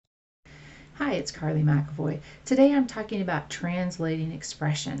Hi, it's Carly McAvoy. Today I'm talking about translating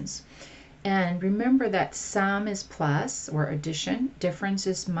expressions. And remember that sum is plus or addition, difference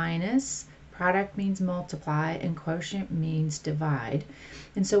is minus, product means multiply, and quotient means divide.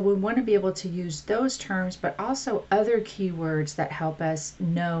 And so we want to be able to use those terms, but also other keywords that help us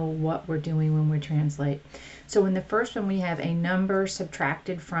know what we're doing when we translate. So in the first one, we have a number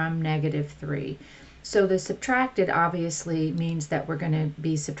subtracted from -3. So the subtracted obviously means that we're going to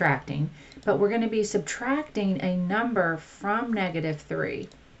be subtracting, but we're going to be subtracting a number from -3.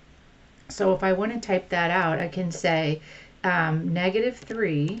 So if I want to type that out, I can say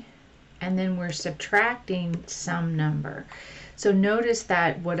 -3, and then we're subtracting some number. So notice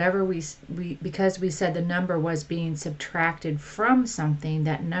that whatever because we said the number was being subtracted from something,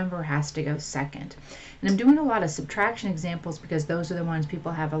 that number has to go second. And I'm doing a lot of subtraction examples because those are the ones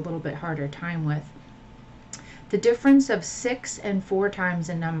people have a little bit harder time with. The difference of 6 and 4 times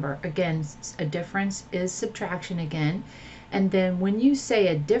a number, again, a difference is subtraction again. And then when you say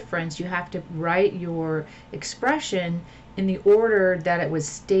a difference, you have to write your expression in the order that it was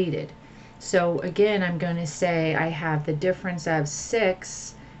stated. So again, I'm going to say I have the difference of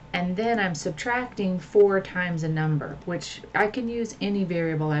 6, and then I'm subtracting 4 times a number, which I can use any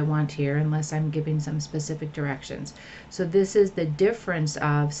variable I want here unless I'm giving some specific directions. So this is the difference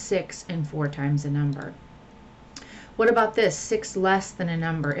of 6 and 4 times a number. What about this, 6 less than a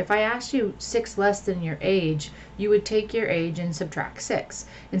number? If I asked you 6 less than your age, you would take your age and subtract 6.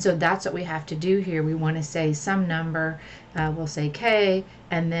 And so that's what we have to do here. We want to say some number, we'll say k,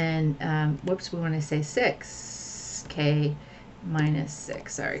 and then, we want to say 6, k minus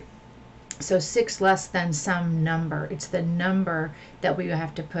 6, sorry. So 6 less than some number. It's the number that we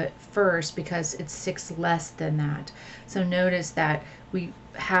have to put first because it's 6 less than that. So notice that we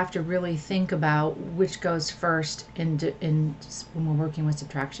have to really think about which goes first when we're working with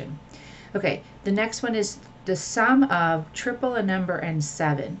subtraction. Okay, the next one is the sum of triple a number and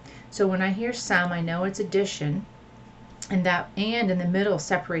 7. So when I hear sum, I know it's addition. And that and in the middle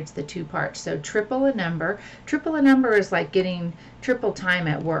separates the two parts. So triple a number is like getting triple time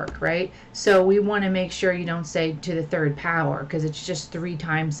at work, right? So we want to make sure you don't say to the 3rd power because it's just 3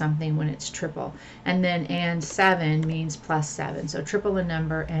 times something when it's triple. And then and 7 means plus 7. So triple a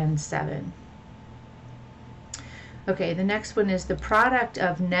number and 7. Okay, the next one is the product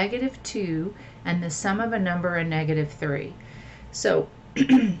of -2 and the sum of a number and -3. So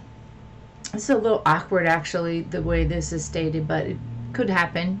it's a little awkward actually the way this is stated, but it could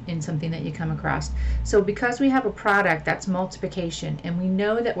happen in something that you come across. So because we have a product, that's multiplication, and we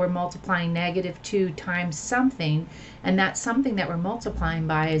know that we're multiplying -2 times something, and that something that we're multiplying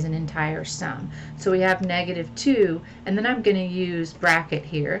by is an entire sum. So we have -2, and then I'm going to use bracket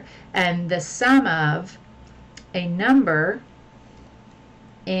here, and the sum of a number,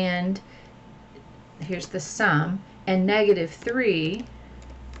 and here's the sum, and -3.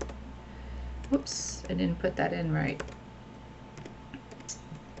 Whoops, I didn't put that in right.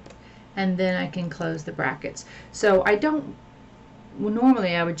 And then I can close the brackets. So I don't, well,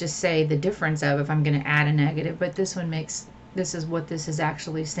 normally I would just say the difference of if I'm going to add a negative, but this one makes, this is what this is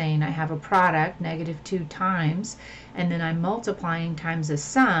actually saying. I have a product, -2 times, and then I'm multiplying times a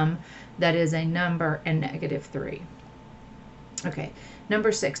sum that is a number and -3. Okay,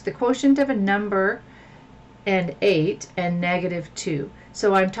 number 6, the quotient of a number and 8 and -2.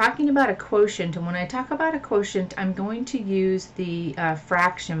 So I'm talking about a quotient, and when I talk about a quotient, I'm going to use the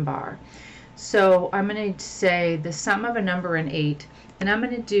fraction bar. So I'm going to say the sum of a number and 8, and I'm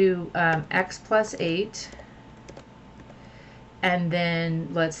going to do x plus 8, and then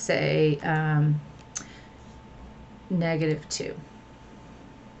let's say -2.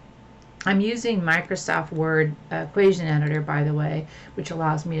 I'm using Microsoft Word equation editor, by the way, which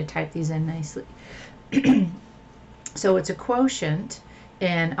allows me to type these in nicely. So it's a quotient,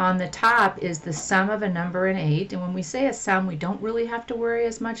 and on the top is the sum of a number and 8, and when we say a sum, we don't really have to worry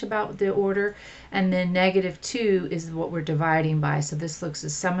as much about the order. And then -2 is what we're dividing by, so this looks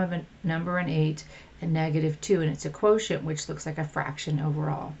as sum of a number and 8 and -2, and it's a quotient, which looks like a fraction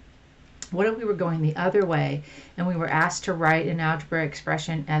overall. What if we were going the other way and we were asked to write an algebraic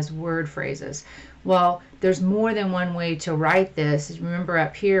expression as word phrases? Well, there's more than one way to write this. Remember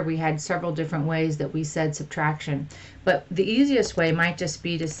up here we had several different ways that we said subtraction. But the easiest way might just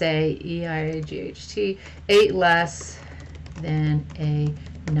be to say EIGHT, 8 less than a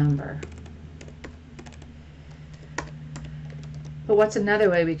number. But what's another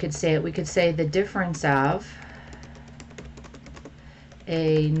way we could say it? We could say the difference of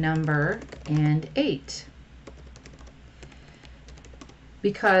a number and 8.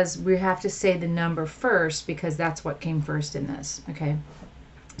 Because we have to say the number first because that's what came first in this. Okay,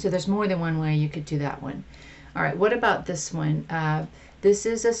 So there's more than one way you could do that one. All right, what about this one? This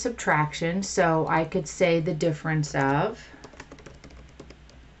is a subtraction, so I could say the difference of,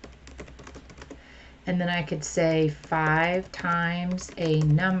 and then I could say 5 times a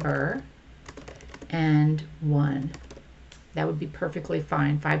number and 1. That would be perfectly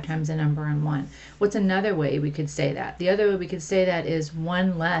fine, 5 times a number and 1. What's another way we could say that? The other way we could say that is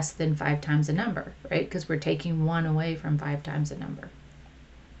 1 less than 5 times a number, right? Because we're taking 1 away from 5 times a number.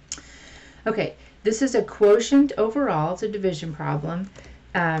 Okay, this is a quotient overall. It's a division problem.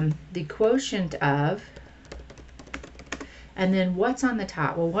 The quotient of, and then what's on the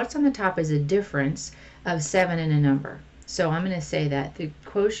top? Well, what's on the top is a difference of 7 and a number. So I'm going to say that the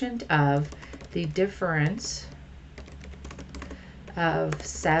quotient of the difference of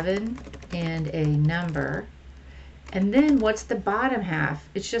 7 and a number. And then what's the bottom half?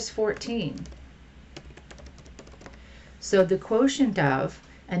 It's just 14. So the quotient of,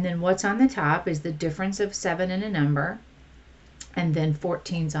 and then what's on the top is the difference of 7 and a number, and then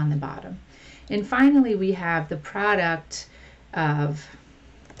 14's on the bottom. And finally, we have the product of,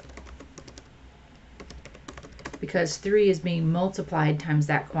 because 3 is being multiplied times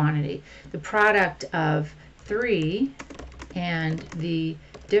that quantity, the product of 3 and the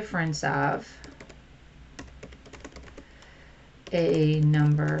difference of a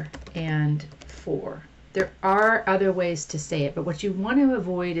number and 4. There are other ways to say it, but what you want to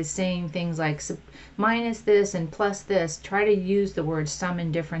avoid is saying things like minus this and plus this. Try to use the word sum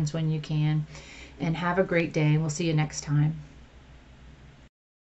and difference when you can. And have a great day, and we'll see you next time.